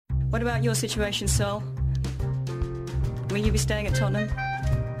What about your situation, Sol? Will you be staying at Tottenham?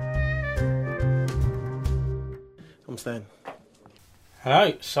 I'm staying.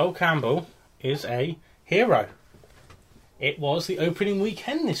 Hello, Sol Campbell is a hero. It was the opening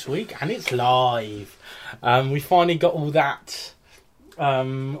weekend this week, and it's live. We finally got all that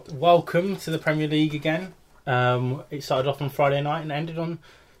welcome to the Premier League again. It started off on Friday night and ended on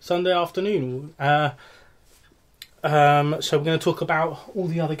Sunday afternoon. So we're going to talk about all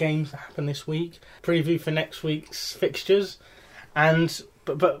the other games that happened this week, preview for next week's fixtures, and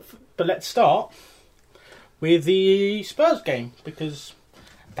but let's start with the Spurs game, because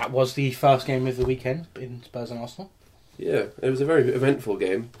that was the first game of the weekend in Spurs and Arsenal. Yeah, it was a very eventful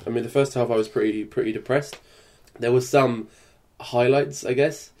game. I mean, the first half I was pretty depressed. There was some highlights, I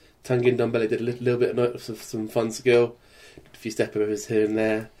guess. Tanguy Ndombele did a little bit of some fun skill, a few step overs here and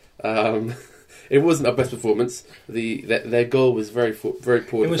there. It wasn't our best performance. Their goal was very poor.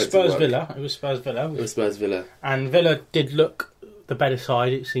 It was Spurs Villa. And Villa did look the better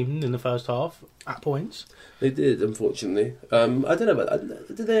side, it seemed, in the first half at points. They did, unfortunately. I don't know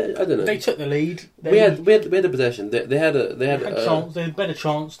about. Did they? I don't know. They took the lead. We had the possession. They had a chance. They had a better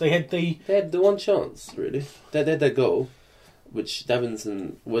chance. They had the one chance, really. They had their goal, which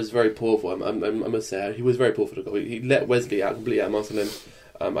Davinson was very poor for. I must say, he was very poor for the goal. He let Wesley out completely out muscle him.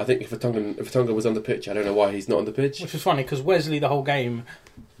 I think if Vertonghen was on the pitch, I don't know why he's not on the pitch. Which was funny, because Wesley the whole game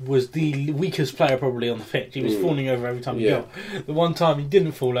was the weakest player probably on the pitch. He was falling over every time he got. The one time he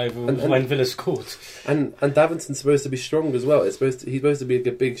didn't fall over was when Villa scored. And Davinson's supposed to be strong as well. He's supposed to be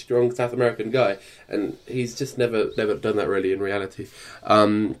a big, strong South American guy, and he's just never done that really in reality.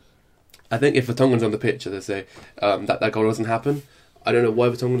 I think if Vertonghen's on the pitch, as I say, that goal doesn't happen. I don't know why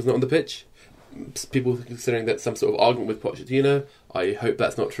Vertonghen's not on the pitch. People are considering that some sort of argument with Pochettino. I hope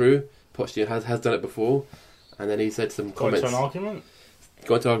that's not true. Pochettino has done it before, and then he said some comments. Got into an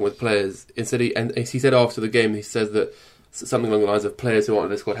argument with players. He said after the game, he says that something along the lines of players who aren't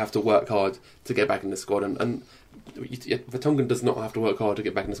in the squad have to work hard to get back in the squad, and Vertonghen does not have to work hard to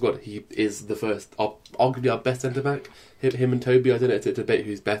get back in the squad. He is the first, arguably our best centre back. Him and Toby. I don't know. It's a debate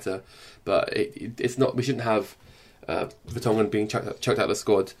who's better, but it's not. We shouldn't have Vertonghen being chucked out of the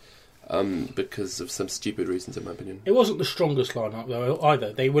squad. Because of some stupid reasons, in my opinion. It wasn't the strongest lineup though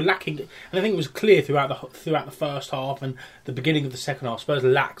either. They were lacking, and I think it was clear throughout the first half and the beginning of the second half. Spurs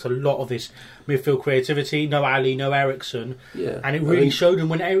lacked a lot of this midfield creativity. No Ali, no Eriksen, and it really showed. And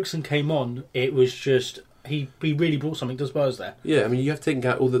when Eriksen came on, it was just he really brought something to Spurs there. Yeah, I mean, you have to take into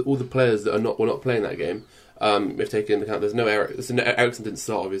account all the players that were not playing that game. We've taken into account there's no Eriksen didn't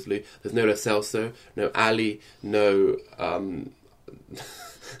start, obviously. There's no Lo Celso, no Ali, no.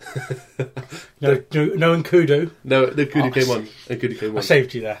 No Nkudu. No, Nkudu came on. Nkudu came on. I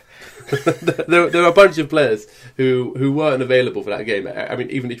saved you there. there were a bunch of players who weren't available for that game. I mean,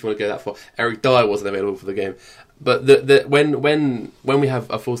 even if you want to go that far, Eric Dyer wasn't available for the game. But when we have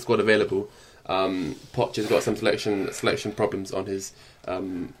a full squad available, Poch has got some selection problems on his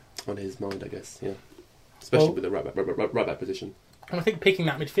mind, I guess. Yeah, especially with the right back position. And I think picking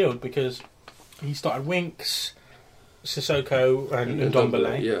that midfield, because he started Winks, Sissoko and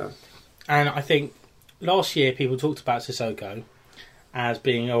Ndombele. Yeah. And I think last year people talked about Sissoko as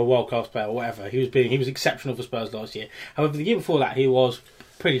being a world-class player or whatever. He was exceptional for Spurs last year. However, the year before that he was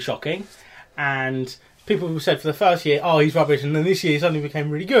pretty shocking, and people said for the first year, oh, he's rubbish, and then this year he suddenly became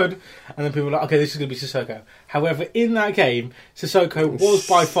really good, and then people were like, okay, this is going to be Sissoko. However, in that game, Sissoko was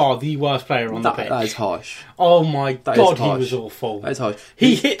by far the worst player on the pitch. That is harsh. Oh my God, he was awful. That is harsh.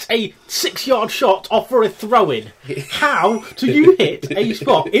 He hit a 6-yard shot off for a throw-in. How do you hit a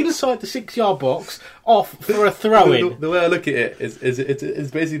spot inside the 6-yard box off for a throw-in? The way I look at it is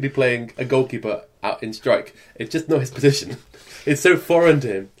it's basically playing a goalkeeper out in strike. It's just not his position. It's so foreign to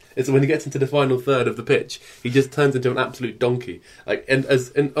him. It's when he gets into the final third of the pitch, he just turns into an absolute donkey.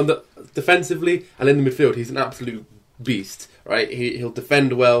 Defensively and in the midfield, he's an absolute beast. Right? He'll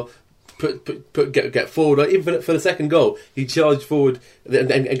defend well, get forward. Like, even for the second goal, he charged forward and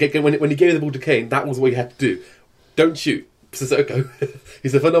when he gave the ball to Kane, that was what he had to do. Don't shoot, Sissoko.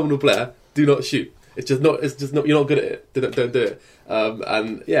 He's a phenomenal player. Do not shoot. It's just not. You're not good at it. Don't do it.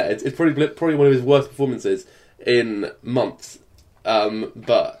 And yeah, it's probably one of his worst performances in months.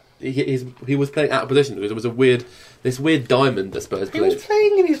 But he was playing out of position. It was this weird diamond that Spurs played. He was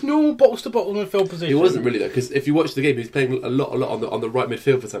playing in his normal box-to-box midfield position. He wasn't really though, because if you watch the game, he was playing a lot on the right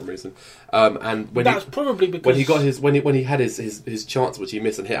midfield for some reason. And when probably because when he got when he had his chance, which he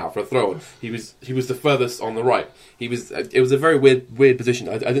missed and hit out for a throw, he was the furthest on the right. It was a very weird position.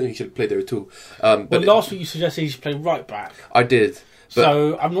 I don't think he should have played there at all. But last week you suggested he should play right back. I did.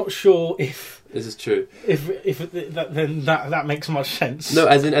 So I'm not sure if this is true. Then that makes much sense. No,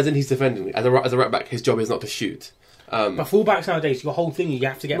 as in he's defending. As a right back, his job is not to shoot. But fullbacks nowadays, your whole thing, you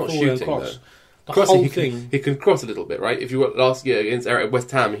have to get forward and cross. The Crossing, whole thing. He can cross a little bit, right? If you were last year against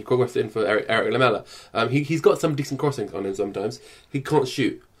West Ham, he crossed in for Eric Lamela. He's got some decent crossings on him sometimes. He can't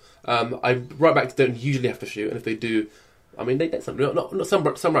shoot. Right backs don't usually have to shoot, and if they do, I mean, they get some. Not some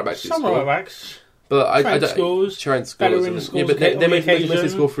right backs. Some right backs. But I Trent don't. scores. Trent scores. Scores. But they mostly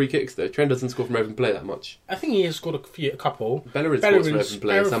score free kicks though. Trent doesn't score from open play that much. I think he has scored a couple. Bellerin scores from open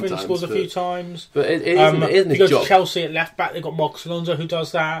play sometimes. Scores a few times. But it isn't his job. job. To Chelsea at left back, they've got Marcos Alonso who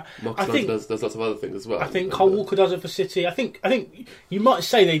does that. Marcos Alonso does lots of other things as well. I think Cole Walker does it for City. I think you might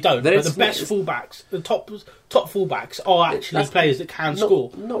say they don't, but the best fullbacks, the top fullbacks, are actually players that can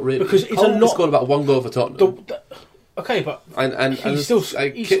score. Not really, because it's Cole a lot. Scored about one goal for Tottenham. Okay, but Kimmich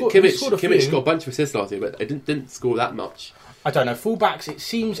got a bunch of assists last year, but they didn't score that much. I don't know. Fullbacks, it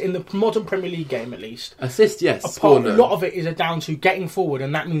seems in the modern Premier League game at least, assist yes. A lot of it is down to getting forward,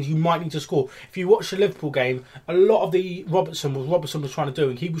 and that means you might need to score. If you watch the Liverpool game, a lot of the Robertson was trying to do,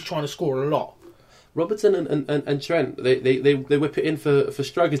 and he was trying to score a lot. Robertson and Trent, they whip it in for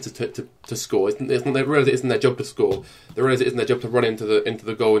strikers to score. They realise it isn't their job to score. They realise it isn't their job to run into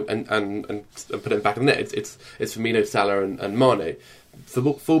the goal and put it back in the net. It's Firmino, Salah and Mane. For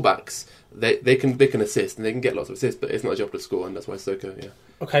fullbacks, they can assist and they can get lots of assists, but it's not a job to score, and that's why Sissoko,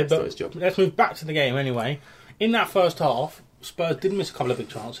 okay, but not his job. Let's move back to the game anyway. In that first half, Spurs did miss a couple of big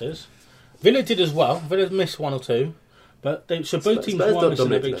chances. Villa did as well. Villa missed one or two, but both teams were missing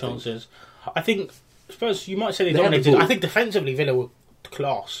their big chances. I think Spurs, you might say they dominated. I think defensively Villa were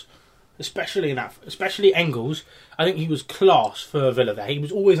class, especially Engels. I think he was class for Villa there. He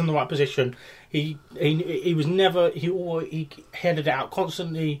was always in the right position. He was never he headed it out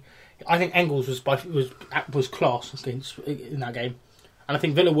constantly. I think Engels was class in that game, and I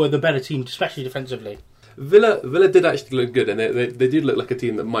think Villa were the better team, especially defensively. Villa did actually look good, and they did look like a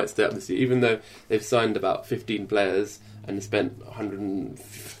team that might stay up this year, even though they've signed about 15 players and spent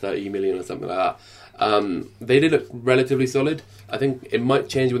 130 million or something like that. They did look relatively solid. I think it might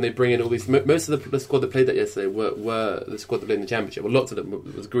change when they bring in all these. Most of the squad that played that yesterday were the squad that played in the Championship. Well, lots of them.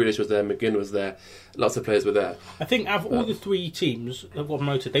 Grealish was there, McGinn was there, lots of players were there. I think out of all the three teams that got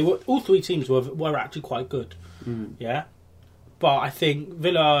promoted, all three teams were actually quite good. Yeah, but I think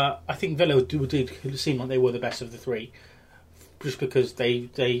Villa did seem like they were the best of the three, just because they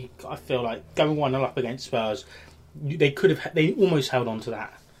I feel like going 1-0 up against Spurs, they almost held on to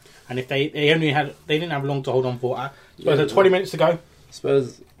that. And if they didn't have long to hold on for. Spurs had 20 minutes to go.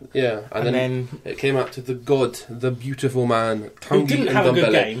 Spurs, yeah, and then it came out to the beautiful man, Tanguy who didn't have a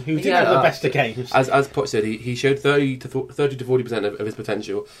good game. Who didn't have the best of games. As Poch said, he showed 30 to 40% of his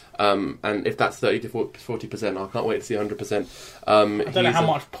potential, and if that's 30 to 40%, I can't wait to see 100%. I don't know how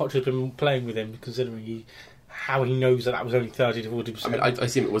much Poch has been playing with him, considering how he knows that was only 30 to 40%. I mean, I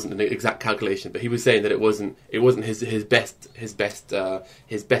assume it wasn't an exact calculation, but he was saying that it wasn't his best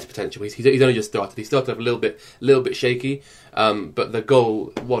potential. He's only just started. He started off a little bit shaky, but the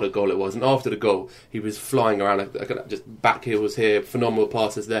goal, what a goal it was! And after the goal, he was flying around, just back heel was here, phenomenal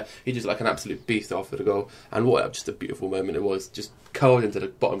passes there. He just like an absolute beast after the goal, and what just a beautiful moment it was. Just curled into the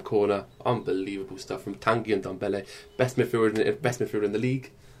bottom corner, unbelievable stuff from Tanguy and Ndombele. Best midfielder in the league,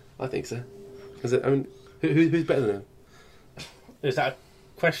 I think so. Is it? I mean. Who's better than him? Is that a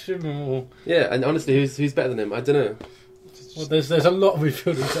question? Or? Yeah, and honestly, who's better than him? I don't know. Well, there's a lot of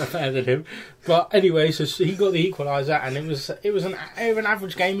midfielders that are better than him. But anyway, so he got the equaliser, and it was an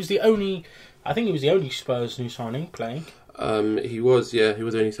average game. He was the only Spurs new signing playing. He was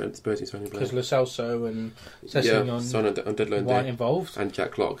only Spurs new signing playing. Because Lo Celso and Sessegnon on deadline weren't day involved, and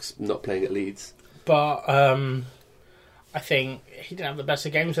Jack Clark's not playing at Leeds. But I think he didn't have the best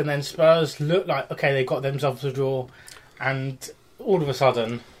of games, and then Spurs looked like, okay, they got themselves a draw, and all of a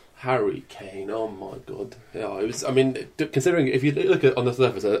sudden... Harry Kane, oh my God. Yeah, it was, I mean, considering, if you look at on the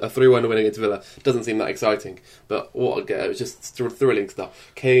surface, a 3-1 win against Villa doesn't seem that exciting, but what a game, it was just thrilling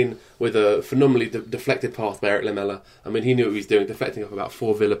stuff. Kane with a phenomenally deflected pass by Eric Lamela. I mean, he knew what he was doing, deflecting off about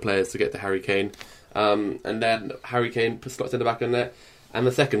 4 Villa players to get to Harry Kane. And then Harry Kane slots in the back of the net, and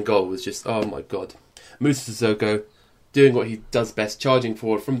the second goal was just, oh my God. Moussa Sissoko, doing what he does best, charging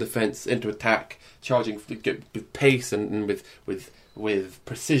forward from defence into attack, charging with pace and with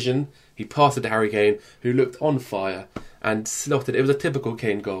precision. He passed it to Harry Kane, who looked on fire and slotted. It was a typical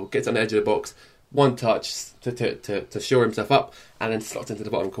Kane goal. Gets on the edge of the box, one touch to shore himself up, and then slots into the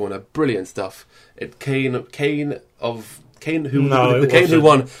bottom corner. Brilliant stuff. Kane who won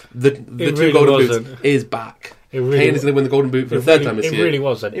the 2 golden boots is back. Kane is going to win the golden boot for the third time this year. It really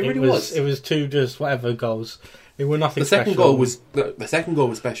wasn't. It really was. It was 2 just whatever goals. It was nothing. The second special. goal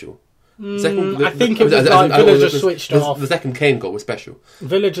was special. I think it was like Villa just switched off. The second Kane goal was special.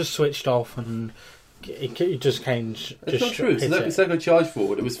 Villa just switched off and it just Kane just It's not true. Sissoko charged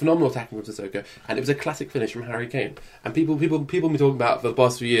forward. It was phenomenal attacking from Sissoko, and it was a classic finish from Harry Kane. And people been talking about for the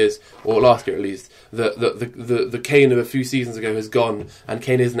past few years, or last year at least, the Kane of a few seasons ago has gone, and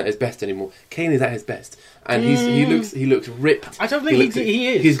Kane isn't at his best anymore. Kane is at his best, and he looks ripped. I don't think he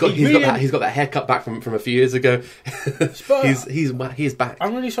is. He's got that haircut back from a few years ago. He's back.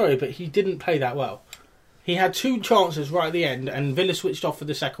 I'm really sorry, but he didn't play that well. He had 2 chances right at the end, and Villa switched off for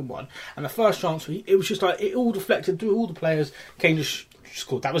the second one. And the first chance, it was just like it all deflected through all the players. Kane just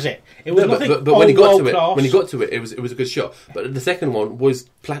scored. That was it. It was nothing. But when he got to it, it was a good shot. But the second one was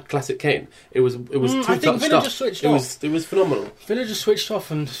classic Kane. It was too I think Villa stuff. just switched off. It was phenomenal. Villa just switched off,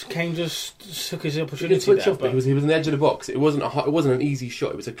 and Kane just took his opportunity. He switched off, but he was on the edge of the box. It wasn't an easy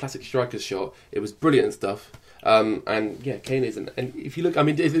shot. It was a classic striker's shot. It was brilliant stuff. And yeah, Kane isn't. And if you look, I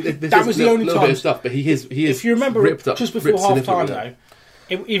mean, that was the only time. Bit of stuff, but he is. If you remember, ripped up, just before half time, though,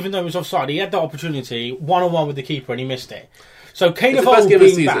 even though it was offside, he had the opportunity 1-on-1 with the keeper, and he missed it. So Kane it's of old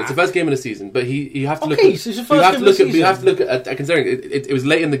being back. It's the first game of the season, but you have to look. It's the first game of the season. You have to look at considering it was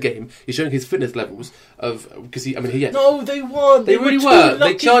late in the game. He's showing his fitness levels because No, they weren't. They really were.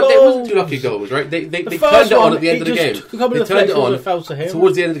 They wasn't 2 lucky goals, right? They turned it on at the end of the game. They turned it on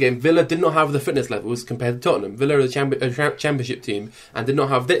towards the end of the game. Villa did not have the fitness levels compared to Tottenham. Villa are a championship team and did not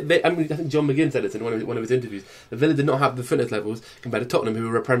have. I think John McGinn said it in one of his interviews. The Villa did not have the fitness levels compared to Tottenham, who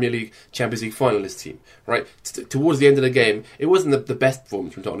were a Premier League, Champions League finalist team. Right towards the end of the game, it wasn't the best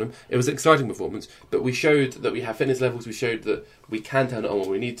performance from Tottenham. It was an exciting performance, but we showed that we have fitness levels. We showed that we can turn it on when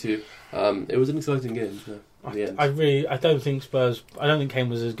we need to. It was an exciting game. I don't think Spurs. I don't think Kane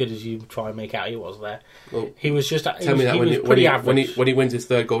was as good as you try and make out he was there. Well, he was just. Tell me that when he wins his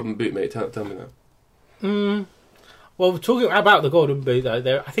 3rd Golden Boot, mate. Tell me that. Well, we're talking about the Golden Boot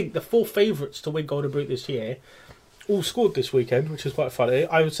though. I think the 4 favourites to win Golden Boot this year all scored this weekend, which is quite funny.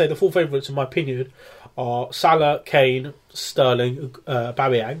 I would say the 4 favourites, in my opinion, are Salah, Kane, Sterling,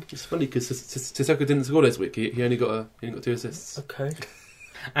 Aubameyang. It's funny because Sissoko didn't score this week. He only got 2 assists. Okay.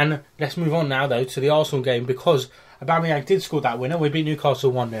 And let's move on now, though, to the Arsenal game, because Aubameyang did score that winner. We beat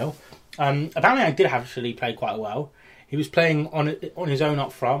Newcastle 1-0. Aubameyang did actually play quite well. He was playing on his own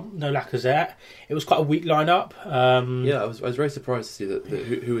up front, no Lacazette. It was quite a weak lineup. I was very surprised to see that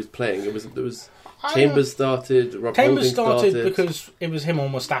who was playing. It was Chambers started. Chambers started because it was him or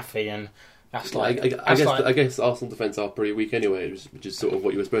Mustafi, and that's like. I guess Arsenal defence are pretty weak anyway, which is sort of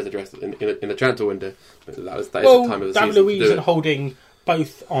what you were supposed to address in the transfer window. But that is the time of the David season. Luiz and Holding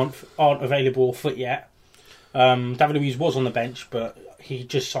both aren't available or fit yet. David Luiz was on the bench, but he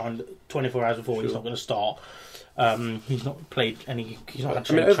just signed 24 hours before. Sure. He's not going to start. He's not played any. He's not.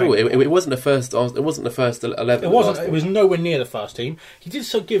 Overall, it wasn't the first. It wasn't the first 11. It wasn't. It was nowhere near the first team. He did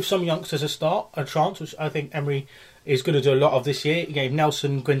give some youngsters a chance, which I think Emery is going to do a lot of this year. He gave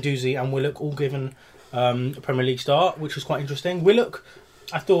Nelson, Guendouzi, and Willock all given a Premier League start, which was quite interesting. Willock,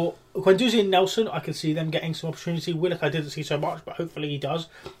 I thought Guendouzi and Nelson, I could see them getting some opportunity. Willock, I didn't see so much, but hopefully he does.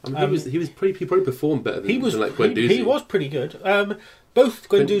 He probably performed better than Guendouzi. He was pretty good. Both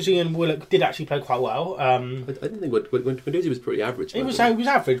Guendouzi and Willock did actually play quite well. I didn't think Guendouzi was pretty average. He was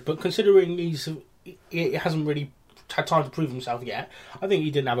average, but considering he hasn't really had time to prove himself yet, I think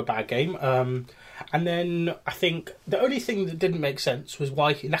he didn't have a bad game. And then I think the only thing that didn't make sense was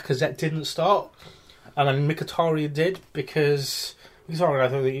why Lacazette didn't start, and then Mkhitaryan did, because Mkhitaryan, I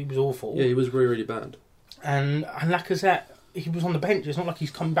thought he was awful. Yeah, he was really, really bad. And Lacazette, he was on the bench. It's not like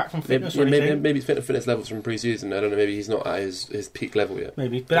he's coming back from fitness or anything. Maybe fitness levels from pre-season. I don't know. Maybe he's not at his peak level yet.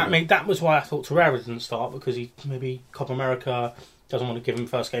 Maybe, but that was why I thought Torreira didn't start, because he maybe Copa America doesn't want to give him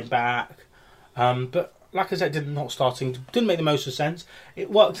first game back. But Lacazette not starting didn't make the most of sense.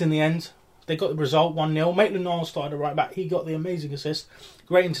 It worked in the end. They got the result 1-0. Maitland-Niles started right back. He got the amazing assist.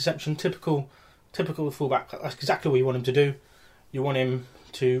 Great interception. Typical fullback. That's exactly what you want him to do. You want him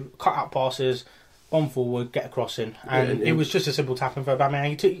to cut out passes, bomb forward, get a cross in, and it was just a simple tapping for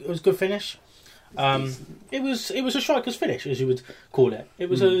Aubameyang. It was a good finish. It was a striker's finish, as you would call it. It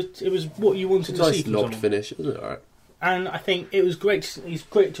was what you wanted to see. Nice lobbed finish, wasn't it? All right. And I think it was great. He's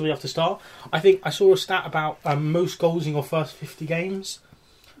great to be able to start. I think I saw a stat about most goals in your first 50 games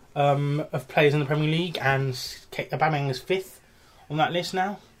of players in the Premier League, and Aubameyang is 5th on that list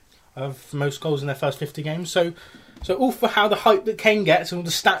now of most goals in their first 50 games. So all for how the hype that Kane gets and all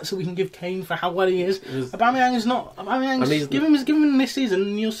the stats that we can give Kane for how well he is. Aubameyang is not. Give him this season,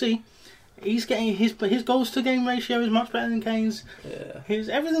 and you'll see He's getting his goals to game ratio is much better than Kane's. Yeah. His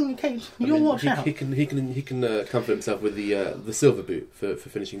everything Kane's. You'll watch out. He can comfort himself with the silver boot for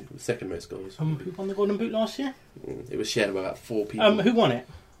finishing second most goals. Who won the Golden Boot last year? It was shared by about 4 people. Who won it?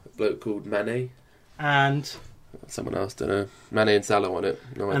 A bloke called Mane. And someone else, don't know. Mane and Salah won it.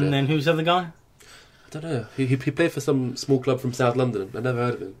 No idea. And then who's the other guy? I don't know. He played for some small club from South London. I never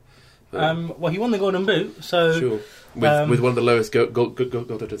heard of him. Well, he won the Golden Boot, so sure. With one of the lowest goal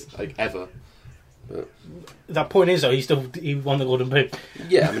totals ever. But that point is though, he won the Golden Boot.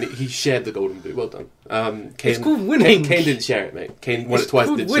 Yeah, I mean he shared the Golden Boot. Well done. Kane, it's called winning. Kane didn't share it, mate. Kane won it twice.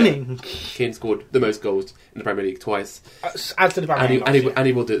 Didn't winning. Kane scored the most goals in the Premier League twice. Add to the Premier League, and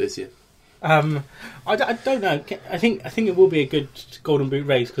he will do it this year. I don't know. I think it will be a good Golden Boot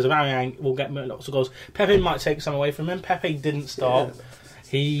race because Aubameyang will get lots of goals. Pepe might take some away from him. Pepe didn't start. Yeah.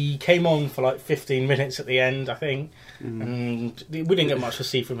 He came on for like 15 minutes at the end, I think, and we didn't get much to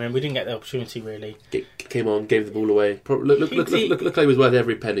see from him. We didn't get the opportunity really. Came on, gave the ball away. Look like he was worth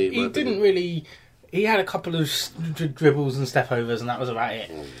every penny. He didn't really. He had a couple of dribbles and step overs, and that was about it.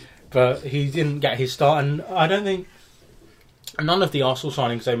 But he didn't get his start, and I don't think none of the Arsenal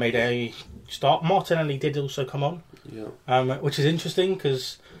signings they made a start. Martinelli did also come on, which is interesting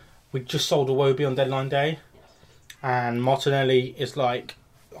because we just sold Iwobi on deadline day, and Martinelli is like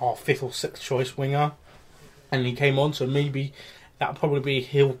our 5th or 6th choice winger, and he came on, so maybe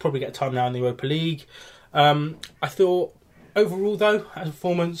he'll probably get time now in the Europa League. I thought overall though, as a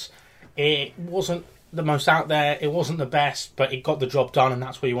performance, it wasn't the most out there, it wasn't the best, but it got the job done, and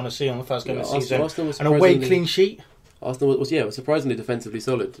that's what you want to see on the first game of the season. An away clean sheet. Arsenal was surprisingly defensively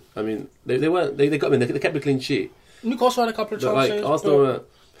solid. I mean, they kept a clean sheet. Newcastle had a couple of chances. Arsenal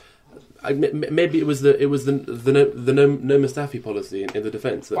maybe it was the no Mustafi policy in the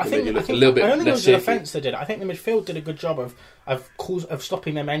defence that made you look a little bit less shaky. I don't think it was the defence that did it. I think the midfield did a good job of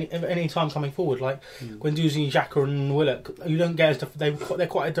stopping them any time coming forward. Like Guendouzi, Xhaka and Willock, you don't get they're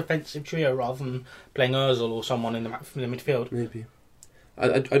quite a defensive trio rather than playing Ozil or someone in the midfield. Maybe.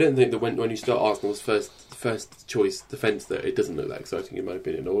 I don't think that when you start Arsenal's first choice defence that it doesn't look that exciting in my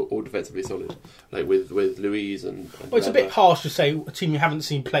opinion, or defensively solid, like with Luiz and well, it's a bit harsh to say a team you haven't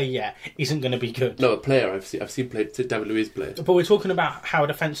seen play yet isn't going to be good. No, a player I've seen play, David Luiz play. But we're talking about how a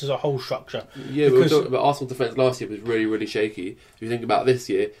defence is a whole structure. Yeah, we were talking about Arsenal defence last year was really, really shaky. If you think about this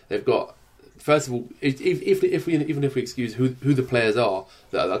year, they've got. First of all, even if we excuse who the players are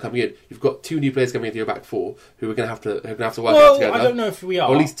that are coming in, you've got 2 new players coming into your back 4 who are going to have to work out together. I don't know if we are.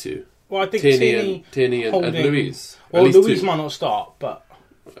 Or at least 2. Well, I think Tierney and Luiz. Well, Luiz might not start, but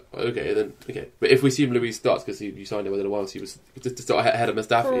Okay. But if we see Luiz starts because you signed him within a while, so he was just to start ahead of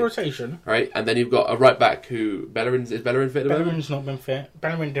Mustafi for a rotation, right? And then you've got a right back who Bellerin fit. Bellerin's not been fit.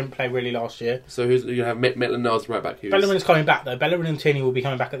 Bellerin didn't play really last year. So you have Maitland-Niles right back. Bellerin's coming back though. Bellerin and Tierney will be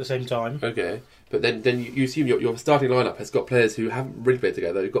coming back at the same time. Okay, but then you assume your starting lineup has got players who haven't really played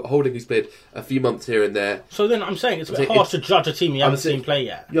together. You've got Holding who's played a few months here and there. So then I'm saying it's a bit harsh to judge a team you haven't seen play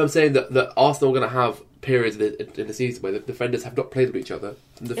yet. I'm saying that Arsenal are going to have periods in the season where the defenders have not played with each other.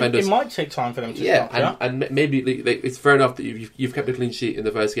 It might take time for them to and maybe it's fair enough that you've kept a clean sheet in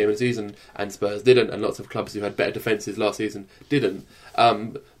the first game of the season, and Spurs didn't, and lots of clubs who had better defences last season didn't.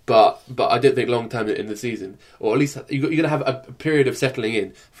 But I don't think long term in the season, or at least you're going to have a period of settling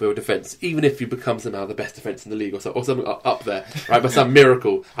in for your defence, even if you become somehow the best defence in the league or something up there, right? By some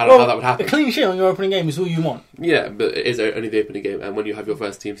miracle, I don't know how that would happen. A clean sheet on your opening game is all you want. Yeah, but it is only the opening game, and when you have your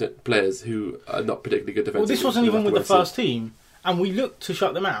first team players who are not particularly good defensively. Well, this wasn't even with the first team, and we looked to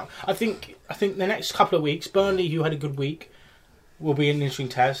shut them out. I think the next couple of weeks, Burnley, who had a good week, will be an interesting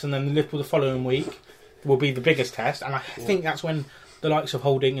test, and then Liverpool the following week will be the biggest test, and I think that's when the likes of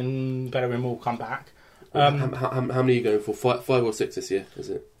Holding and Bellerin will come back. How many are you going for? 5 or 6 this year,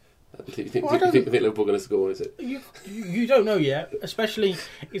 is it? Do you think Liverpool are going to score, is it? You don't know yet. Especially,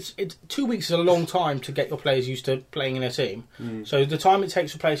 it's 2 weeks is a long time to get your players used to playing in a team. So the time it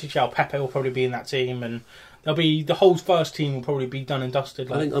takes for players to gel, Pepe will probably be in that team, and the whole first team will probably be done and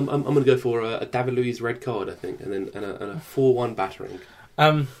dusted. I think I'm going to go for a David Luiz red card, I think, and a 4-1 battering.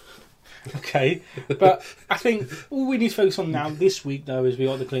 Okay, but I think all we need to focus on now this week, though, is we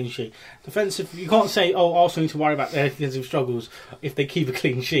got the clean sheet. Defensive, you can't say, Arsenal need to worry about their defensive struggles if they keep a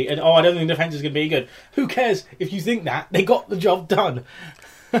clean sheet, and I don't think the defence is going to be good. Who cares if you think that? They got the job done.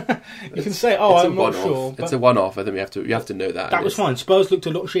 You can say, I'm not sure. It's a one-off. I think you have to know that. That was fine. Spurs looked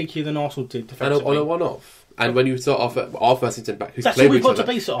a lot shakier than Arsenal did defensively. On a one-off. And when you start off at our first centre back, who's played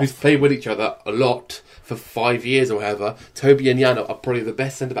with each other a lot for 5 years or whatever, Toby and Jan are probably the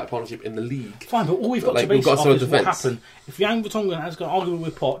best centre back partnership in the league. Fine, but all we've got to base it off is what happened. If Jan Vertonghen has got an argument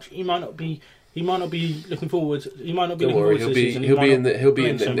with Poch, he might not be He might not be looking forward. He might not be Don't looking worry, forward to the season. He'll be in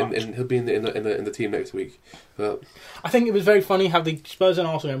the team next week. But I think it was very funny how the Spurs and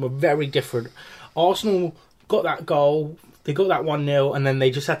Arsenal game were very different. Arsenal got that goal, they got that 1-0, and then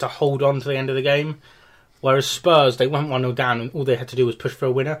they just had to hold on to the end of the game. Whereas Spurs, they went 1-0 down, and all they had to do was push for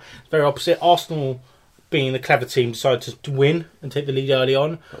a winner. Very opposite. Arsenal, being the clever team, decided to win and take the lead early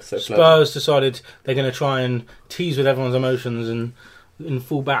on. Spurs decided they're going to try and tease with everyone's emotions and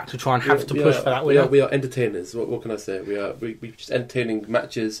fall back to try and push for that winner. We are entertainers. What can I say? We're just entertaining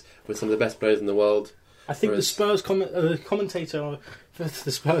matches with some of the best players in the world. I think the Spurs the commentator for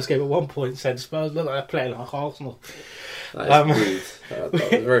the Spurs game at one point said Spurs look like they're playing like Arsenal. That is rude. I was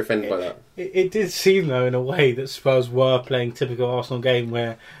very offended by that. It did seem, though, in a way that Spurs were playing typical Arsenal game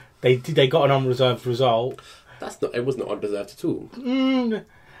where they got an unreserved result. It wasn't undeserved at all.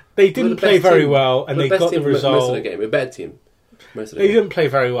 They didn't play very well, and they got the result. Most of the game, we're a better team. They didn't play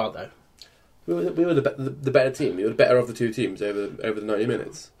very well, though. We were the better team. We were the better of the two teams over the 90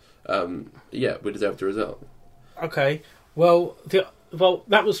 minutes. We deserved the result. Okay, well,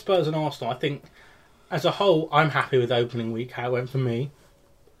 that was Spurs and Arsenal. I think, as a whole, I'm happy with opening week, how it went for me.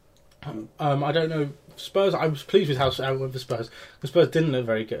 I don't know, Spurs, I was pleased with how it went for Spurs. The Spurs didn't look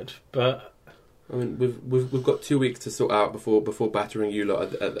very good, but... I mean, we've got 2 weeks to sort out before battering you lot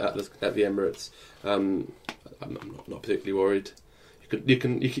at the Emirates. I'm not particularly worried. You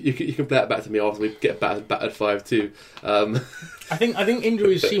can play it back to me after we get battered 5-2. I think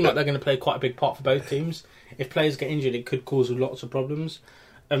injuries seem like they're going to play quite a big part for both teams. If players get injured, it could cause lots of problems.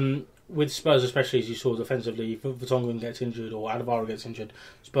 With Spurs, especially as you saw defensively, if Vertonghen gets injured or Alvaro gets injured,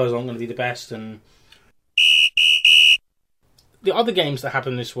 Spurs aren't going to be the best. And the other games that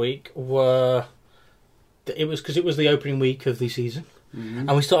happened this week were it was the opening week of the season. Mm-hmm.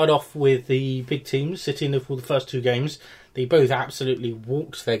 And we started off with the big teams, City and Liverpool, the first two games. They both absolutely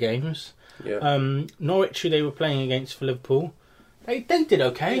walked their games. Yeah. Norwich, who they were playing against for Liverpool, they did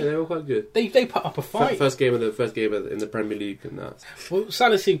okay. Yeah, they were quite good. They put up a fight. First game in the Premier League and that. Well,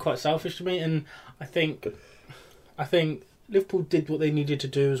 Salah seemed quite selfish to me, and I think Liverpool did what they needed to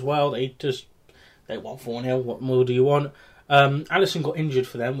do as well. They won 4-0. What more do you want? Alisson got injured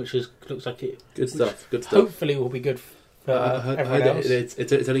for them, which looks like it. Good stuff. Hopefully, will be good for everyone else.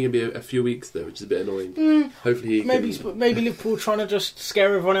 It's only going to be a few weeks though, which is a bit annoying. Hopefully, maybe Liverpool trying to just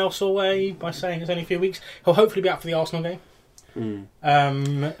scare everyone else away by saying it's only a few weeks. He'll hopefully be out for the Arsenal game. I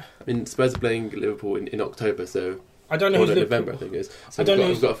mean, Spurs are playing Liverpool in October, so I don't know who's November, I think it is. So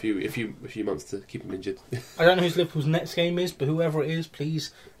we've got a few months to keep him injured. I don't know who Liverpool's next game is, but whoever it is,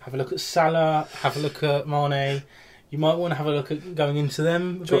 please have a look at Salah, have a look at Mane. You might want to have a look at going into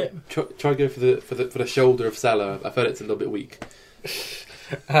them a bit. Try go for the shoulder of Salah. I've heard it's a little bit weak.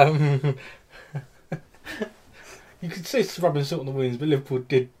 You could say it's rubbing salt on the wounds, but Liverpool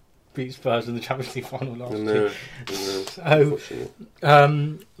did beat Spurs in the Champions League final last year.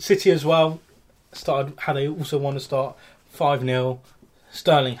 So, City as well started how they also want to start 5-0.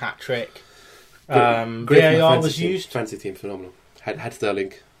 Sterling hat-trick. VAR was used. Fancy team, phenomenal. Had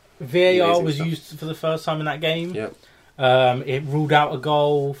Sterling. VAR was used for the first time in that game. Yeah. It ruled out a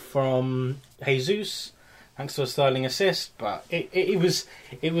goal from Jesus thanks to a Sterling assist, but it was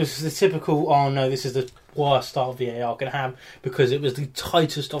the typical, oh no, this is the worst start VAR can have, because it was the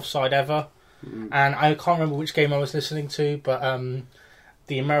tightest offside ever. And I can't remember which game I was listening to, but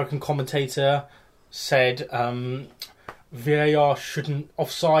the American commentator said VAR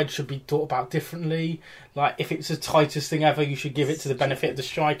offside should be thought about differently. Like, if it's the tightest thing ever, you should give it to the benefit of the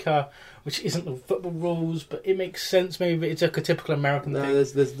striker, which isn't the football rules, but it makes sense. Maybe it's like a typical American thing.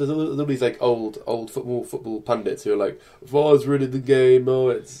 There's all these like old football pundits who are like, VAR's ruined the game. Oh,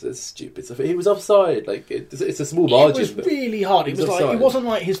 it's stupid stuff. He was offside. Like, it's a small margin. It was really hard. It wasn't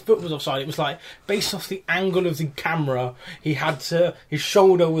like his foot was offside. It was like, based off the angle of the camera, his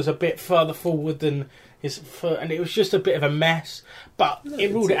shoulder was a bit further forward than his foot, and it was just a bit of a mess. But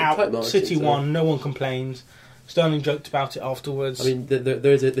it ruled it out. City won. No one complained. Sterling joked about it afterwards. I mean, there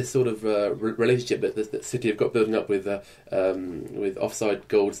is this sort of relationship that City have got building up with offside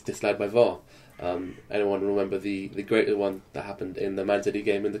goals disallowed by VAR. Anyone remember the greater one that happened in the Man City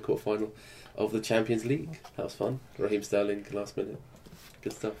game in the quarter-final of the Champions League? That was fun. Raheem Sterling, last minute.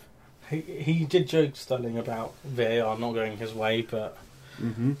 Good stuff. He did joke, Sterling, about VAR not going his way, but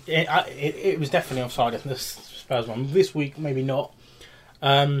it was definitely offside in the Spurs one. This week, maybe not.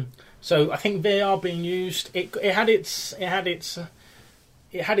 So I think VAR being used, it had its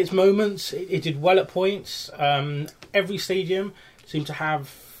moments. It did well at points. Every stadium seemed to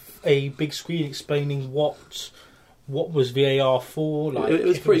have a big screen explaining what was VAR for, like it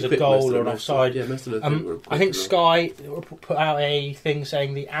was if it was a goal or an offside. Yeah, most of the I think Sky put out a thing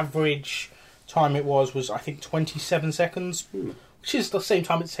saying the average time it was I think 27 seconds, which is the same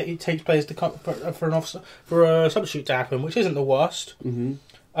time it takes players to come for a substitute to happen, which isn't the worst.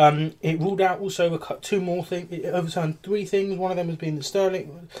 It ruled out also two more things. It overturned 3 things. One of them has been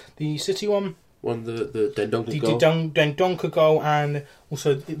the City one. The Dendoncker goal. The Dendoncker goal, and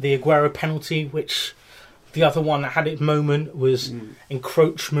also the Aguero penalty, which the other one that had its moment was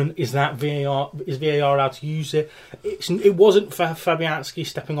encroachment. Is VAR allowed to use it? It wasn't for Fabianski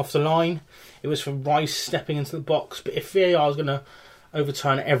stepping off the line. It was for Rice stepping into the box. But if VAR is going to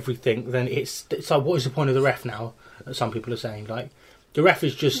overturn everything, then it's like, what is the point of the ref now? Some people are saying, like, the ref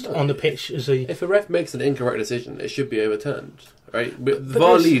is just on the pitch as a... If a ref makes an incorrect decision, it should be overturned, right? But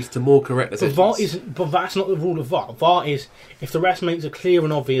VAR leads to more correct decisions. But that's not the rule of VAR. VAR is if the ref makes a clear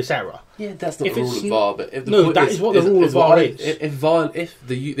and obvious error. Yeah, that's not the rule of VAR. But if that is what the rule of VAR is. If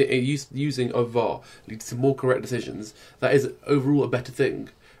the using of VAR leads to more correct decisions, that is overall a better thing,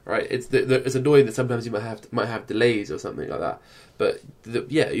 right? It's annoying that sometimes you might have delays or something like that. But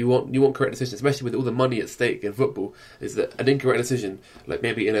you want correct decisions, especially with all the money at stake in football. Is that an incorrect decision, like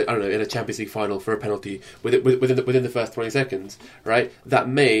maybe in a Champions League final for a penalty within the first 20 seconds, right? That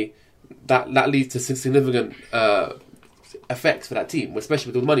leads to significant effects for that team, especially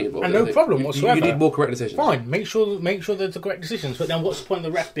with all the money involved. And no problem whatsoever. You need more correct decisions. Fine, make sure there's the correct decisions. But then, what's the point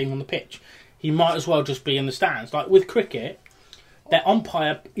of the ref being on the pitch? He might as well just be in the stands. Like with cricket, their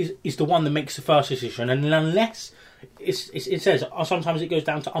umpire is the one that makes the first decision, and unless it says sometimes it goes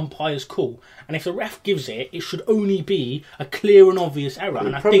down to umpire's call, and if the ref gives it, it should only be a clear and obvious error.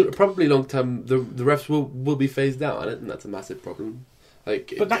 And I think probably long term the refs will be phased out. I don't think that's a massive problem.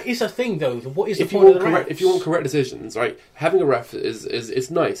 But that is a thing, though. What is the if point of the correct, refs? If you want correct decisions, right? Having a ref is it's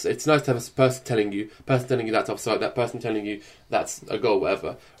nice. It's nice to have a person telling you that's offside, that person telling you that's a goal,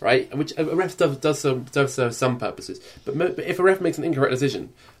 whatever, right? And which a ref does serve some purposes. But if a ref makes an incorrect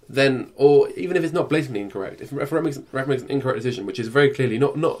decision, then, or even if it's not blatantly incorrect, if a ref makes an incorrect decision, which is very clearly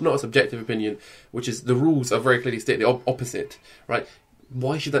not a subjective opinion, which is the rules are very clearly state the opposite, right?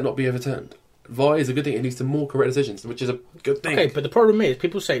 Why should that not be overturned? VAR is a good thing. It leads to more correct decisions, which is a good thing. Okay, but the problem is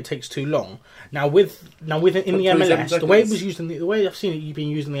people say it takes too long. Now in the MLS, the way it was used the way I've seen it being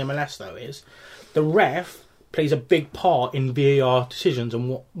used in the MLS though is the ref plays a big part in VAR decisions and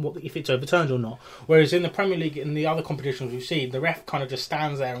what if it's overturned or not. Whereas in the Premier League and the other competitions we've seen, the ref kind of just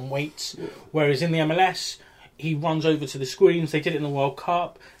stands there and waits. Yeah. Whereas in the MLS, he runs over to the screens. They did it in the World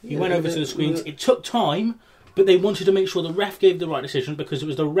Cup. He went over to the screens. It took time. But they wanted to make sure the ref gave the right decision because it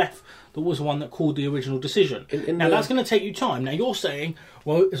was the ref that was the one that called the original decision. That's going to take you time. Now, you're saying,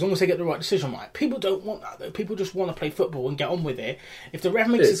 well, as long as they get the right decision right. People don't want that, though. People just want to play football and get on with it. If the ref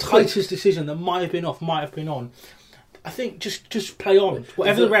makes the tightest decision that might have been off, might have been on, I think just play on.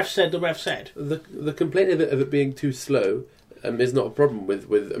 Whatever the ref said, the ref said. The complaint of it being too slow is not a problem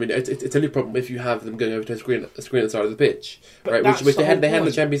with. I mean, it's only a problem if you have them going over to a screen on the side of the pitch, but right? Which they had in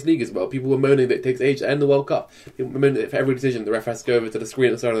the Champions League as well. People were moaning that it takes ages, and the World Cup. People were moaning that for every decision the ref has to go over to the screen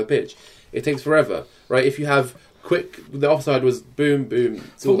on the side of the pitch. It takes forever, right? If you have the offside was boom, boom.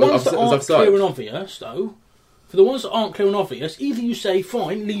 For ones that aren't clear and obvious, though, for the ones that aren't clear and obvious, either you say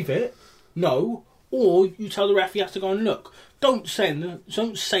fine, leave it, no, or you tell the ref he has to go and look. Don't say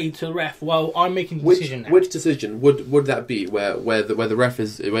to the ref, well, I'm making the decision now. Which decision would that be where the ref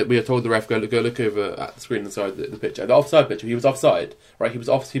is, we are told the ref go look over at the screen on the side of the pitch. The offside pitch, he was offside, right? He was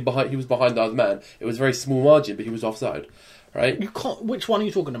behind the other man. It was a very small margin, but he was offside, right? You can't. Which one are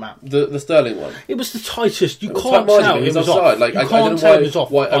you talking about? The Sterling one. It was the tightest. You can't tell it was offside. Like, you can't tell it was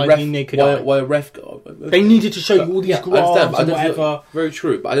off by the naked eye. Why a ref... They needed to show you all these graphs and whatever. Very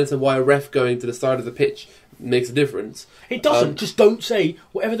true, but I don't understand why a ref going to the side of the pitch makes a difference. It doesn't. Just don't say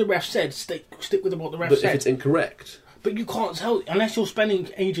whatever the ref said. Stick with what the ref said. But if it's incorrect, but you can't tell unless you're spending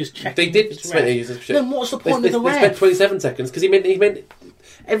ages checking. They did spend ages checking. Then what's the point of the ref? They spent 27 seconds because he meant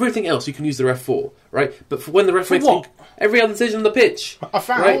everything else you can use the ref for, right? But for when the ref makes every other decision on the pitch, a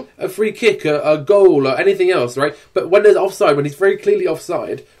foul, right? A free kick, a goal, or anything else, right? But when there's offside, when he's very clearly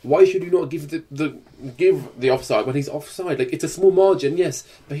offside, why should you not give the offside when he's offside? Like, it's a small margin, yes,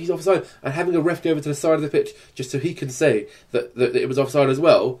 but he's offside, and having a ref go over to the side of the pitch just so he can say that it was offside as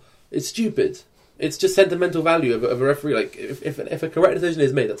well, it's stupid. It's just sentimental value of a referee. Like, if a correct decision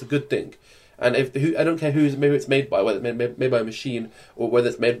is made, that's a good thing. And I don't care maybe it's made by, whether it's made by a machine or whether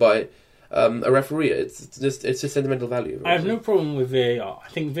it's made by a referee. It's just sentimental value. I have no problem with VAR. I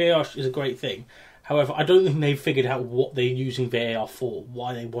think VAR is a great thing. However, I don't think they've figured out what they're using VAR for,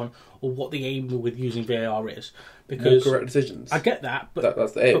 why they want, or what the aim with using VAR is. Because more correct decisions. I get that, but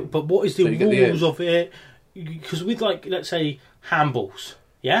that's the aim. But what is the rules of it? Because with, like, let's say handballs,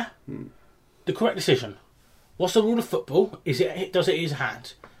 yeah, the correct decision. What's the rule of football? Does it hit his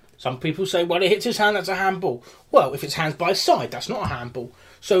hand? Some people say, well, it hits his hand, that's a handball. Well, if it's hands by his side, that's not a handball.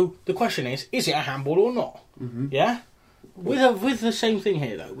 So the question is it a handball or not? Mm-hmm. Yeah? With the same thing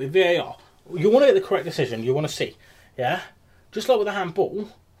here, though, with VAR, you want to get the correct decision, you want to see. Yeah? Just like with a handball,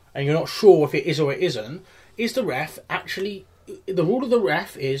 and you're not sure if it is or it isn't, is the ref actually... The rule of VAR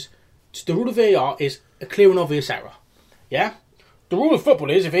is a clear and obvious error. Yeah? The rule of football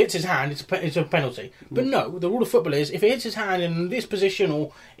is if it hits his hand, it's a penalty. But no, the rule of football is if it hits his hand in this position,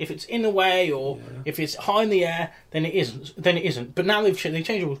 or if it's in the way, or if it's high in the air, then it isn't. But now they change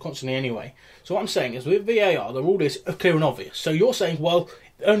the rules constantly anyway. So what I'm saying is with VAR, the rule is clear and obvious. So you're saying, well,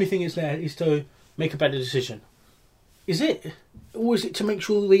 the only thing is there is to make a better decision. Is it? Or is it to make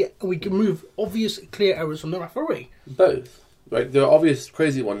sure we can remove obvious, clear errors from the referee? Both. Right, there are obvious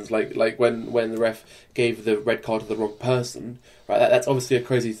crazy ones, like when the ref gave the red card to the wrong person. Right, that's obviously a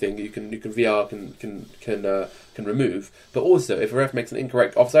crazy thing. You can VR can remove. But also, if a ref makes an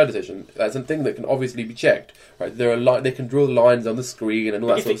incorrect offside decision, that's a thing that can obviously be checked. Right, they can draw the lines on the screen and all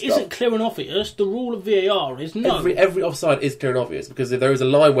that sort of stuff. If it isn't clear and obvious, the rule of VAR is no. Every offside is clear and obvious, because if there is a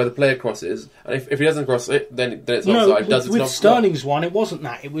line where the player crosses, and if he doesn't cross it, then it's offside. No, with Sterling's one, it wasn't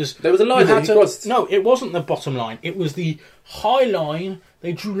that. It was there was a line that he crossed. No, it wasn't the bottom line. It was the high line.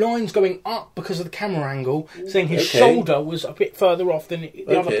 They drew lines going up because of the camera angle, saying his shoulder was a bit further off than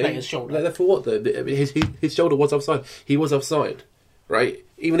the other player's shoulder. For what though? His shoulder was offside. He was offside, right?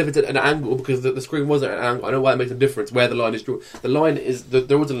 Even if it's at an angle, because the screen wasn't at an angle. I know why it makes a difference where the line is drawn. The line is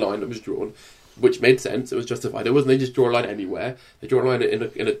there was a line that was drawn, which made sense. It was justified. It wasn't they just draw a line anywhere. They draw a line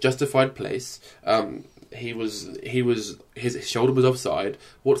in a justified place. His shoulder was offside.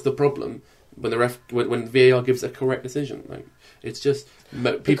 What's the problem when when VAR gives a correct decision? Like, it's just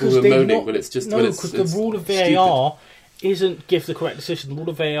people who are moaning when it's just because the rule of VAR isn't give the correct decision. The rule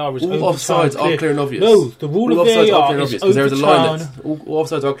of VAR is all offsides are clear and obvious. No, the rule of VAR is overturn. There is a line that all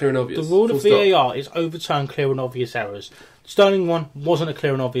offsides are clear and obvious. The rule of VAR is overturn clear and obvious errors. Sterling one wasn't a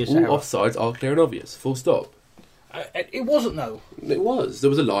clear and obvious error. All offsides are clear and obvious. Full stop. It wasn't though. It was. There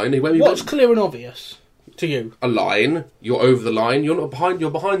was a line. What's clear and obvious to you? A line. You're over the line. You're not behind.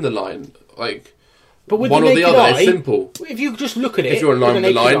 You're behind the line. Like. But with one the or the other, eye, it's simple. If you just look at it, if you're in line with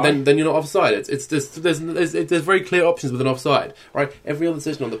the line, then you're not offside. There's very clear options with an offside, right? Every other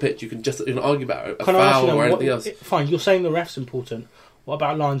decision on the pitch, you can argue about a foul or anything else. Fine, you're saying the ref's important. What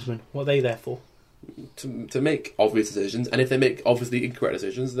about linesmen? What are they there for? To make obvious decisions, and if they make obviously incorrect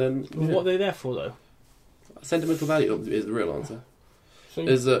decisions, then what are they there for though? Sentimental value is the real answer. So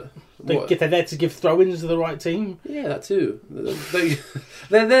they're there to give throw-ins to the right team. Yeah, that too.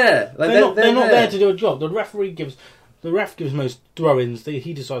 They're there. They're not there to do a job. The ref gives most throw-ins.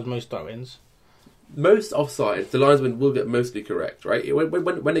 He decides most throw-ins. Most offsides, the linesman will get mostly correct, right?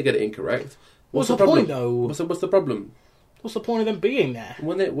 When they get it incorrect, what's the point though? What's the problem? What's the point of them being there?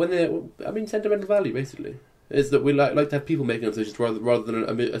 Sentimental value basically. Is that we like to have people making decisions rather than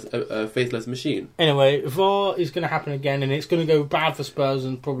a faceless machine. Anyway, VAR is going to happen again, and it's going to go bad for Spurs,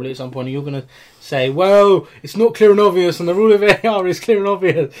 and probably at some point you're going to say, well, it's not clear and obvious, and the rule of VAR is clear and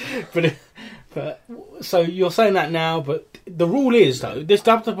obvious. But so you're saying that now, but the rule is, though, that's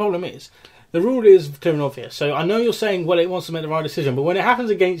the problem is, the rule is clear and obvious. So I know you're saying, well, it wants to make the right decision, but when it happens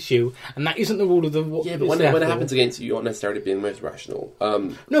against you, and that isn't the rule of the... Yeah, but when it happens against you, you're not necessarily being the most rational.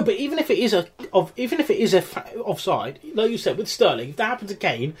 No, but even if it is offside, like you said, with Sterling, if that happened to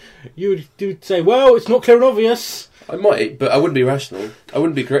Kane, you would say, well, it's not clear and obvious. I might, but I wouldn't be rational. I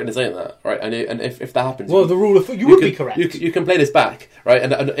wouldn't be correct in saying that, right? And if that happens... Well, the rule of... You would be correct. You can play this back, right?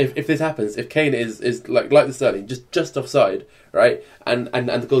 And if this happens, if Kane is like the Sterling, just offside, right? And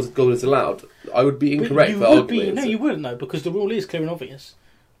the goal is allowed, I would be incorrect for arguing. No, you wouldn't, though, because the rule is clear and obvious.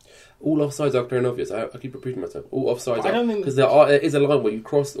 All offsides are clear and obvious. I keep repeating myself. All offsides are. Because there is a line where you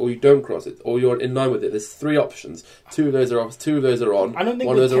cross or you don't cross it, or you're in line with it. There's 3 options. 2 of those are off, 2 of those are on, I don't think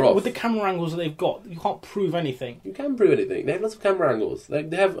 1 of those are off. With the camera angles that they've got, you can't prove anything. You can prove anything. They have lots of camera angles. They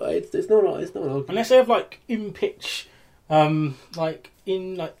have. It's not an argument. Unless they have in pitch, I don't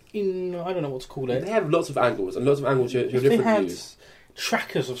know what to call it. They have lots of angles, and lots of angles show different views.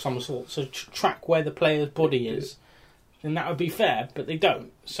 Trackers of some sort, so track where the player's body is, then that would be fair. But they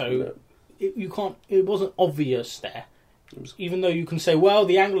don't. So you can't. It wasn't obvious there. Even though you can say, well,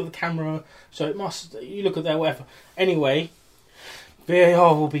 the angle of the camera, so it must. You look at there, whatever. Anyway.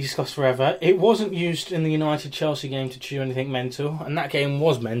 VAR will be discussed forever. It wasn't used in the United-Chelsea game to chew anything mental, and that game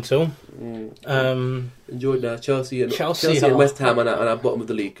was mental. Enjoyed Chelsea and West Ham on our bottom of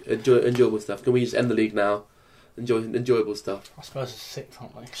the league. Enjoyable stuff. Can we just end the league now? Enjoyable stuff. I suppose it's 6th,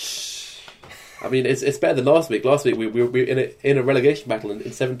 aren't we? I mean, it's better than last week. Last week we were in a relegation battle in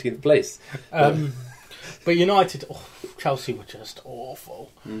 17th place. But United, Chelsea were just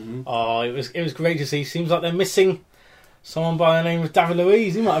awful. Mm-hmm. Oh, it was great to see. Seems like they're missing someone by the name of David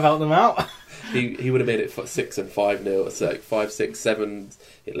Luiz. He might have helped them out. He would have made it 6 and 5-0. It's like 5, 6, 7.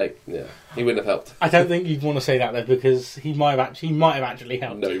 He wouldn't have helped. I don't think you'd want to say that though, because he might have actually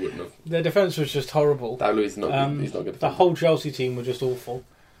helped. No, he wouldn't have. Their defence was just horrible. David Luiz is not good. He's not good. The whole Chelsea team were just awful.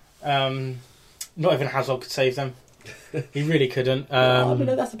 Not even Hazard could save them. He really couldn't.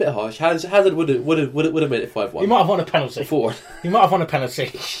 That's a bit harsh. Hazard would have made it 5-1. He might have won a penalty. 4-1. He might have won a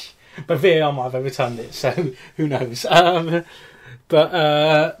penalty, but VAR might have overturned it. So who knows?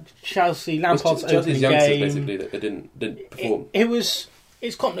 But Chelsea, Lampard's opening game, basically that they didn't perform.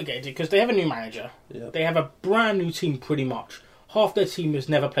 It's complicated because they have a new manager. Yeah. They have a brand new team, pretty much. Half their team has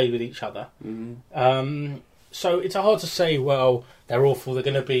never played with each other. Mm-hmm. So it's hard to say, well, they're awful, they're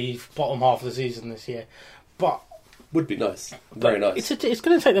going to be bottom half of the season this year. But would be nice. Very nice. It's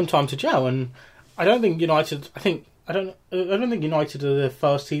going to take them time to gel, and I don't think United. I don't think United are the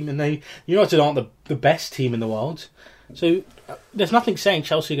first team, and United aren't the best team in the world. So there's nothing saying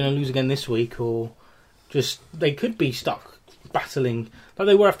Chelsea are going to lose again this week, or just they could be stuck battling like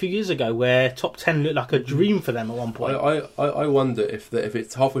they were a few years ago, where top 10 looked like a dream for them at one point. I wonder if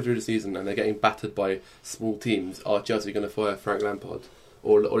it's halfway through the season and they're getting battered by small teams, are Chelsea going to fire Frank Lampard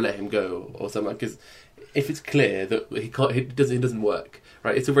or let him go or something? Because if it's clear that he doesn't work,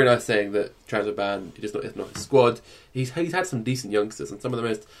 right? It's a very nice saying that transfer ban, it's not his squad. He's had some decent youngsters and some of the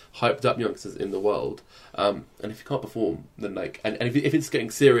most hyped up youngsters in the world. And if he can't perform, then and if it's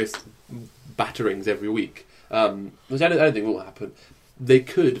getting serious batterings every week, which I don't think will happen, they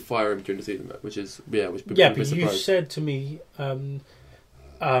could fire him during the season, which would be but you said to me,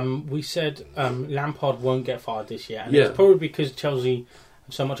 we said Lampard won't get fired this year, and it's probably because Chelsea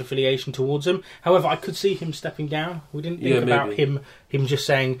have so much affiliation towards him. However, I could see him stepping down. We didn't think about him just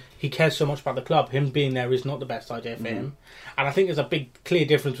saying he cares so much about the club. Him being there is not the best idea for him, and I think there's a big, clear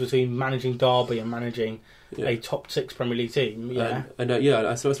difference between managing Derby and managing a top 6 Premier League team. I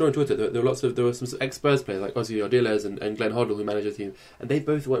saw on Twitter there were some ex-Spurs players like Ozzy Ardiles and Glenn Hoddle who managed the team, and they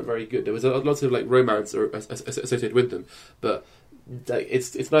both weren't very good. There was lots of romance associated with them, but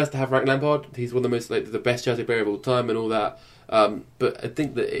it's nice to have Frank Lampard. He's one of the most the best Chelsea player of all time and all that. But I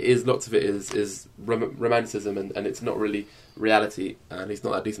think that lots of it is romanticism, and it's not really reality. And he's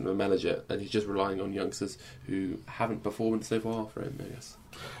not that decent of a manager, and he's just relying on youngsters who haven't performed so far for him, I guess.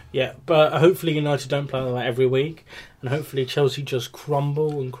 Yeah, but hopefully United don't play like that every week, and hopefully Chelsea just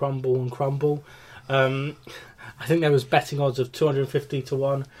crumble and crumble and crumble. I think there was betting odds of 250 to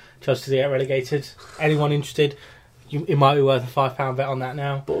 1 Chelsea to get relegated. Anyone interested? It might be worth a £5 bet on that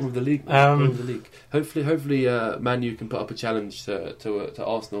now. Bottom of the league. Hopefully, Man U can put up a challenge to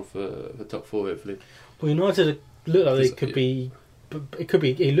Arsenal for top 4. Hopefully. Well, United look like they could be. It could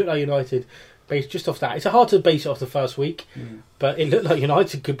be. It looked like United based just off that. It's hard to base it off the first week, but it looked like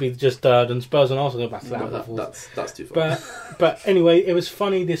United could be just third, and Spurs and Arsenal go back to that. That's too far. But anyway, it was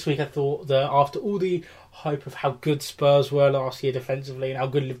funny this week. I thought that after all the hype of how good Spurs were last year defensively and how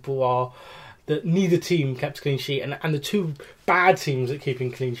good Liverpool are, that neither team kept a clean sheet, and the two bad teams at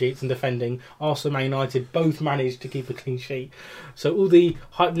keeping clean sheets and defending, Arsenal and Man United, both managed to keep a clean sheet. So all the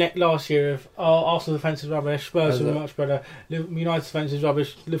hype net last year of Arsenal defence is rubbish, Spurs are much better, United's defence is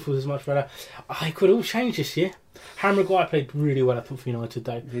rubbish, Liverpool is much better. I could all change this year. Harry Maguire played really well, I thought, for United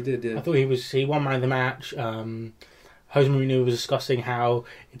though. He did, yeah. I thought he won man of the match. Jose Mourinho was discussing how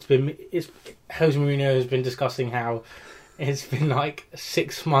Jose Mourinho has been discussing how it's been like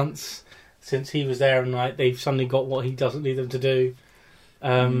 6 months since he was there, and they've suddenly got what he doesn't need them to do.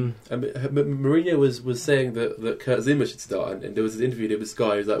 Mourinho was saying that Kurt Zuma should start, and there was an interview with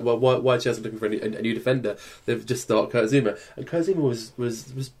Sky. He was like, "Well, why Chelsea looking for a new defender? They've just start Kurt Zuma." And Kurt Zuma was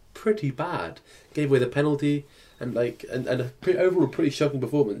pretty bad. Gave away the penalty, and overall pretty shocking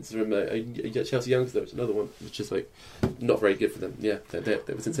performance from a Chelsea youngster, which is another one, which is not very good for them. Yeah, that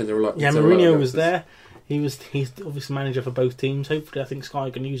was insane. Mourinho was there. He's obviously manager for both teams. Hopefully, I think Sky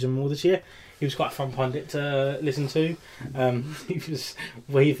can use him more this year. He was quite a fun pundit to listen to. He was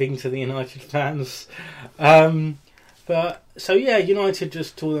waving to the United fans. United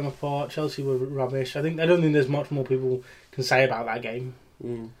just tore them apart. Chelsea were rubbish. I don't think there's much more people can say about that game,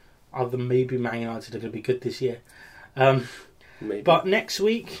 other than maybe Man United are going to be good this year. But next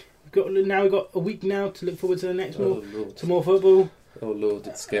week, we've got a week now to look forward to the next to more football. Oh Lord,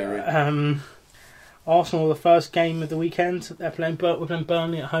 it's scary. Arsenal, the first game of the weekend. We're playing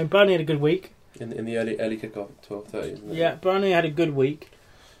Burnley at home. Burnley had a good week. In the early kickoff, 12:30. Isn't it? Yeah, Burnley had a good week.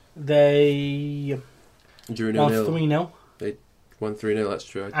 They won 3-0. They won 3-0. That's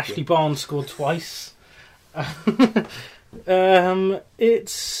true. Ashley Barnes scored twice.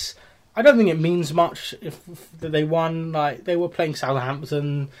 It's I don't think it means much if they won. Like, they were playing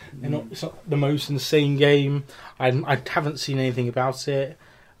Southampton. It's not the most insane game. I haven't seen anything about it.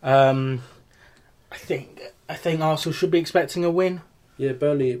 I think Arsenal should be expecting a win. Yeah,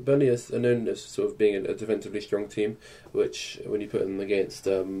 Burnley are known as sort of being a defensively strong team, which when you put them against,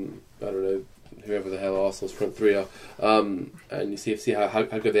 I don't know, whoever the hell Arsenal's front three are, and you see how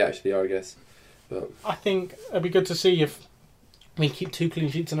good they actually are, I guess. But I think it'd be good to see if we keep 2 clean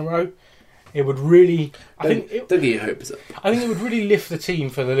sheets in a row. It would really... don't get your hopes up. I think it would really lift the team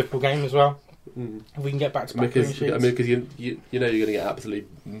for the Liverpool game as well. If we can get back to back clean sheets. Because you know you're going to get absolutely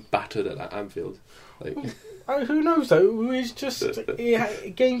battered at Anfield. Like... Who knows though? It's just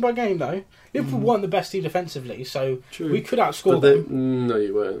game by game though. Liverpool weren't the best team defensively, so we could outscore them. No,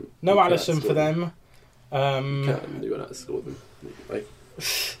 you weren't. No Alisson for them. You won't outscore them. Like...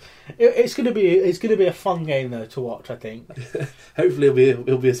 It's gonna be a fun game though to watch. I think. Hopefully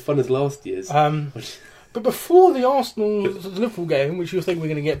it'll be as fun as last year's. But before the Arsenal-Liverpool game, which you think we're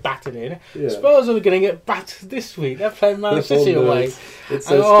going to get battered in, Spurs are going to get battered this week. They're playing Man City away. It's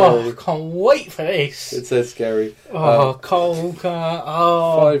so scary. I can't wait for this. It's so scary. Cole Walker.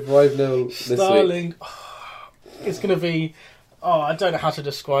 5-0 this Sterling. week. It's going to be... I don't know how to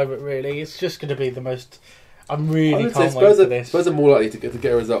describe it, really. It's just going to be the most... I can't wait for this. Spurs are more likely to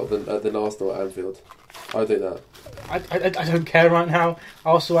get a result than Arsenal at Anfield. I think that. I don't care right now.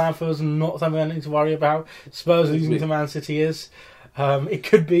 Arsenal Anfield is not something I need to worry about. Spurs losing to Man City is. It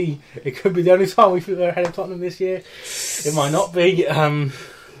could be the only time we feel they're ahead of Tottenham this year. It might not be. I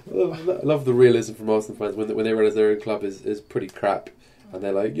love the realism from Arsenal fans when they realise their own club is pretty crap, and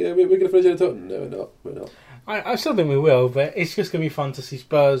they're like, yeah, we're going to finish ahead of Tottenham. No, we're not. I still think we will, but it's just going to be fun to see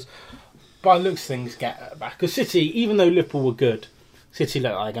Spurs, by the looks of things, get back. Because City, even though Liverpool were good, City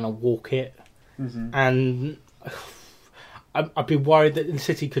look like they're going to walk it. And I'd be worried that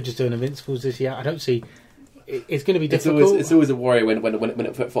City could just do an Invincibles this year. I don't see... It's going to be difficult. It's always a worry when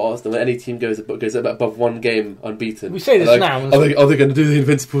for Arsenal, when any team goes above one game unbeaten. We say this now. Are they going to do the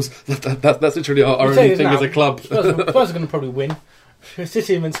Invincibles? That's literally our only thing as a club. Spurs are going to probably win.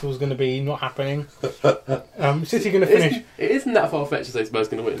 City Invincible is going to be not happening. City going to finish. It isn't that far fetched to say Spurs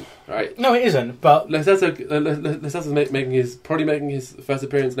going to win, right? No, it isn't. But Lascelles making his first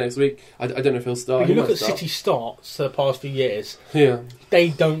appearance next week. I don't know if he'll start. If you look at City starts the past few years. Yeah, they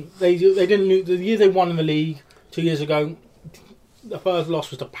didn't lose the year they won in the league 2 years ago. The first loss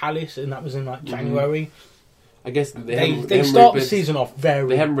was to Palace, and that was in January. I guess they start the season off very.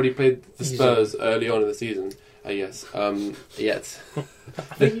 They haven't really played the Spurs early on in the season. Yet. I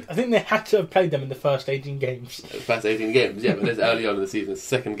think they had to have played them in the first 18 games. First 18 games, yeah, but it's early on in the season. It's the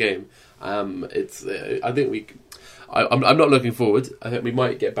second game. I'm not looking forward. I think we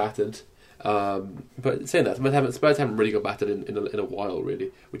might get battered. But saying that, Spurs haven't really got battered in a while, really,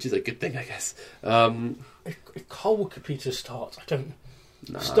 which is a good thing, I guess. If Cole Walker-Peters starts,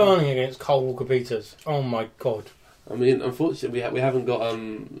 Sterling against Cole Walker-Peters. Oh my god. I mean, unfortunately, we haven't got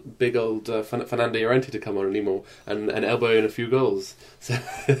big old Fernando Llorente to come on anymore and elbow in a few goals. So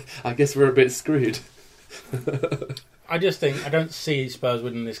I guess we're a bit screwed. I don't see Spurs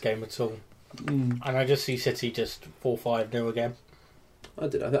winning this game at all. And I just see City just 4-5-0 again. I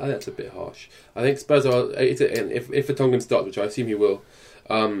think that's a bit harsh. I think Spurs are... If Vertonghen starts, which I assume he will,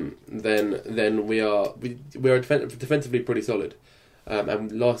 then we are defensively pretty solid.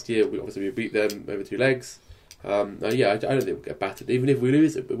 And last year, we beat them over 2 legs. I don't think we'll get battered. Even if we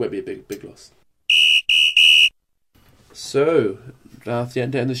lose, it won't be a big loss. So, that's the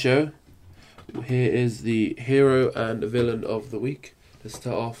end of the show. Here is the hero and villain of the week. Let's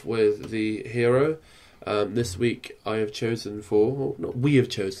start off with the hero. This week I have chosen we've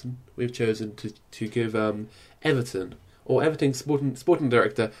chosen to give Everton, or Everton sporting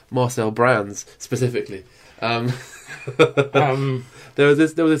director Marcel Brands specifically. There was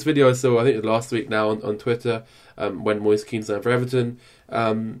this video I saw, I think it was last week now on Twitter, when Moise Keane signed for Everton.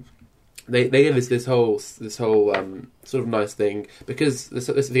 They gave us this whole sort of nice thing, because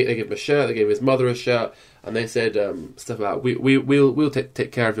they gave him a shirt, they gave his mother a shirt, and they said stuff about we'll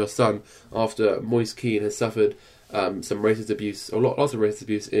take care of your son after Moise Keane has suffered some racist abuse, or lots of racist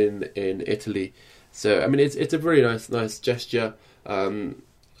abuse in Italy. So I mean, it's a very nice gesture.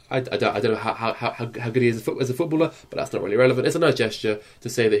 I don't know how good he is as a footballer, but that's not really relevant. It's a nice gesture to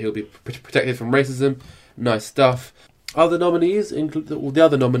say that he'll be protected from racism. Nice stuff. Other nominees the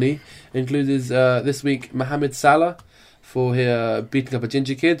other nominee includes this week Mohamed Salah for beating up a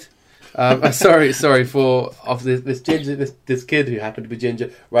ginger kid. Sorry for after this kid who happened to be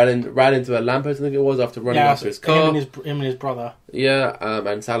ginger ran into a lamppost, I think it was, after running after his car. Him and his brother. Yeah,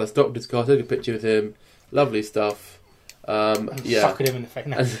 and Salah stopped his car, took a picture with him. Lovely stuff. Sucking him in the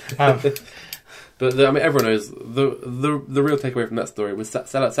face. But everyone knows the real takeaway from that story was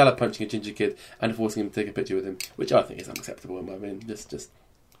Salah punching a ginger kid and forcing him to take a picture with him, which I think is unacceptable. I mean, just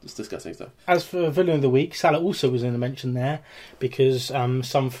disgusting stuff. As for Villain of the Week, Salah also was in the mention there because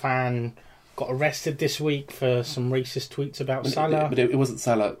some fan got arrested this week for some racist tweets about Salah. But it wasn't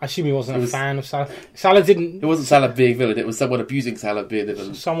Salah. I assume he wasn't a fan of Salah. Salah didn't. It wasn't Salah being villain. It was someone abusing Salah being the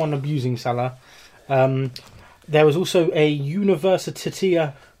villain. Someone abusing Salah. There was also a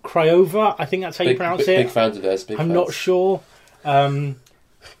Universitatea Craiova. I think that's how you pronounce it. Big fans of theirs. I'm not sure.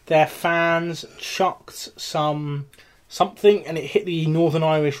 Their fans chucked something and it hit the Northern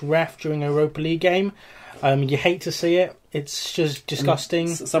Irish ref during a Europa League game. You hate to see it. It's just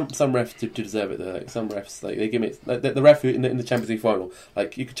disgusting. Some refs do deserve it though. Like, some refs, they give it. Like, the ref in the Champions League final,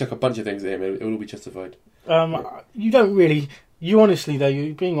 like you could chuck a bunch of things at him, it will be justified. You don't really. You honestly though,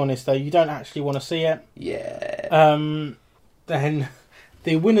 you being honest though, you don't actually want to see it. Yeah. Then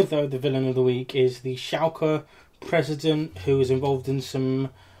the winner though, the Villain of the Week, is the Schalke president who was involved in some.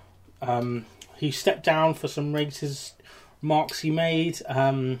 He stepped down for some racist remarks he made.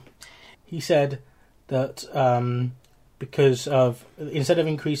 He said that because of instead of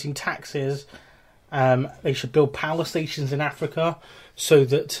increasing taxes, they should build power stations in Africa, so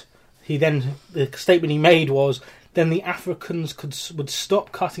that the statement he made was then the Africans would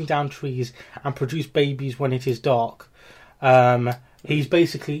stop cutting down trees and produce babies when it is dark. He's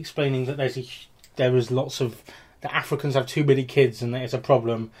basically explaining that the Africans have too many kids and that it's a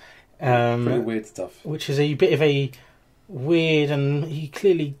problem. Pretty weird stuff. Which is a bit of a weird, and he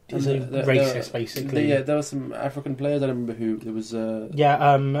clearly is a racist, basically. There were some African players. I don't remember who there was.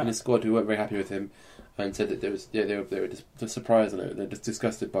 In his squad who weren't very happy with him, and said that they were just surprised and they're just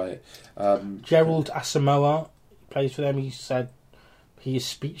disgusted by it. Gerald Asamoah plays for them. He said he is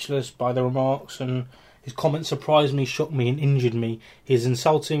speechless by the remarks, and his comments surprised me, shocked me, and injured me. He's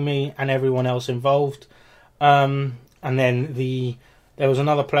insulting me and everyone else involved. And then there was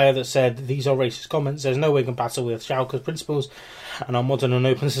another player that said, these are racist comments. There's no way compatible with Schalke's principles and our modern and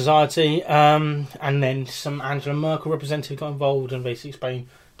open society. And then some Angela Merkel representative got involved and basically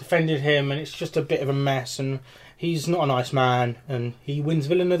defended him. And it's just a bit of a mess. And he's not a nice man. And he wins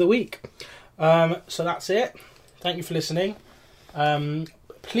Villain of the Week. So that's it. Thank you for listening.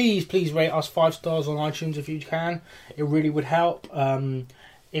 Please rate us 5 stars on iTunes if you can. It really would help.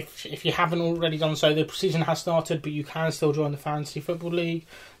 If you haven't already done so, the season has started, but you can still join the Fantasy Football League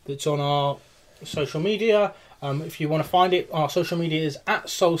that's on our social media. If you want to find it, our social media is at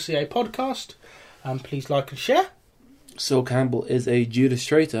SoulCA Podcast. Please like and share. Sol Campbell is a Judas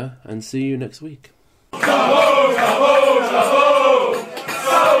traitor, and see you next week. Bravo, bravo, bravo.